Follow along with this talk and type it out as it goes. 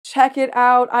Check it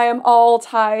out, I am all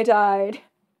tie-dyed.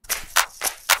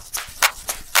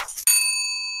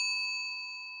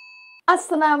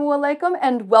 Assalamu alaikum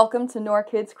and welcome to Noor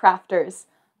Kids Crafters.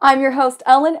 I'm your host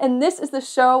Ellen and this is the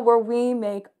show where we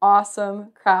make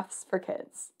awesome crafts for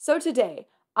kids. So today,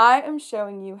 I am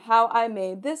showing you how I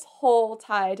made this whole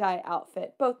tie-dye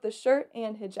outfit, both the shirt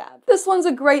and hijab. This one's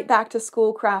a great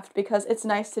back-to-school craft because it's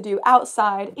nice to do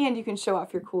outside and you can show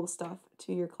off your cool stuff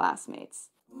to your classmates.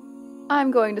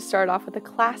 I'm going to start off with a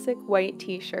classic white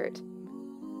t-shirt.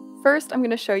 First, I'm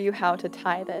going to show you how to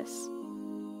tie this.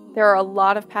 There are a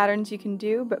lot of patterns you can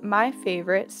do, but my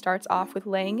favorite starts off with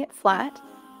laying it flat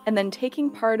and then taking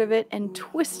part of it and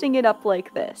twisting it up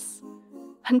like this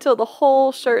until the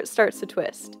whole shirt starts to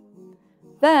twist.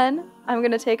 Then I'm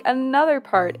going to take another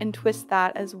part and twist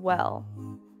that as well.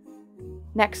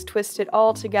 Next, twist it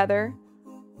all together,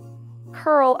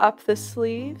 curl up the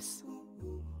sleeves,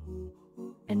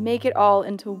 and make it all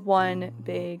into one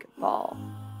big ball.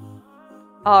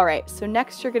 Alright, so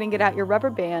next you're going to get out your rubber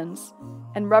bands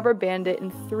and rubber band it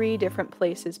in 3 different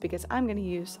places because I'm going to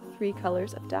use 3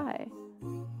 colors of dye.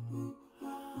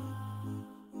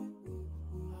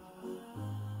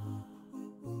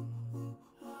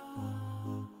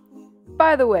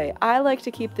 By the way, I like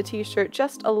to keep the t-shirt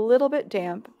just a little bit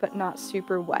damp, but not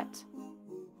super wet.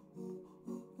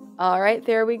 Alright,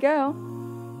 there we go.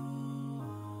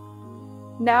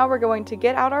 Now we're going to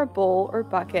get out our bowl or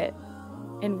bucket,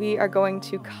 and we are going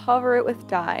to cover it with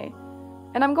dye.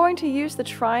 And I'm going to use the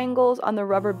triangles on the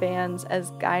rubber bands as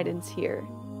guidance here.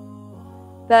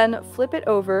 Then flip it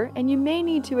over, and you may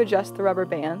need to adjust the rubber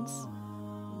bands.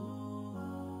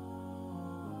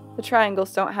 The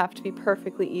triangles don't have to be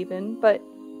perfectly even, but,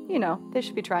 you know, they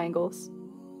should be triangles.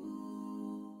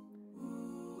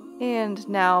 And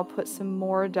now put some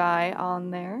more dye on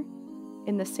there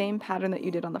in the same pattern that you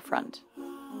did on the front.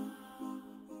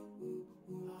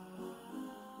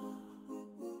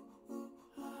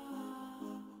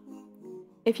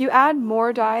 If you add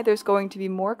more dye, there's going to be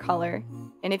more color,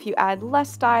 and if you add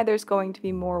less dye, there's going to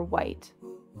be more white.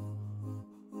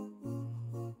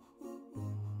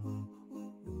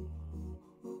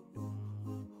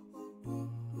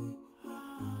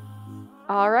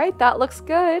 Alright, that looks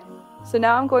good. So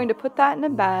now I'm going to put that in a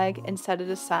bag and set it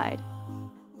aside.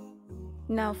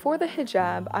 Now for the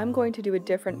hijab, I'm going to do a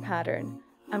different pattern.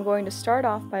 I'm going to start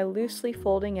off by loosely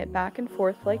folding it back and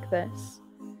forth like this,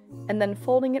 and then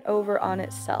folding it over on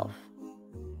itself.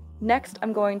 Next,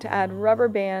 I'm going to add rubber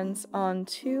bands on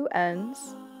 2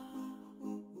 ends.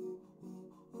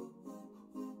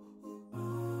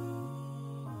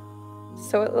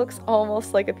 So it looks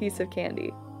almost like a piece of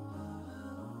candy.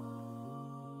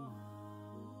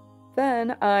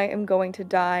 Then I am going to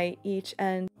dye each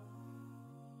end.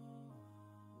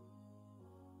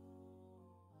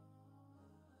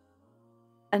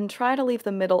 And try to leave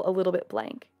the middle a little bit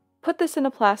blank. Put this in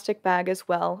a plastic bag as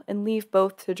well and leave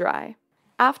both to dry.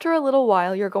 After a little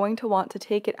while, you're going to want to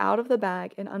take it out of the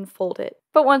bag and unfold it.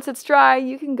 But once it's dry,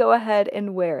 you can go ahead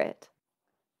and wear it.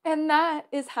 And that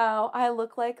is how I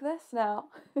look like this now.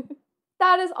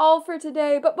 That is all for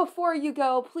today, but before you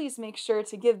go, please make sure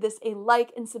to give this a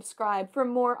like and subscribe for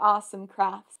more awesome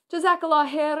crafts.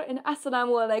 Jazakallah khair and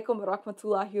assalamu alaikum wa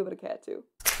rahmatullahi wa barakatuh.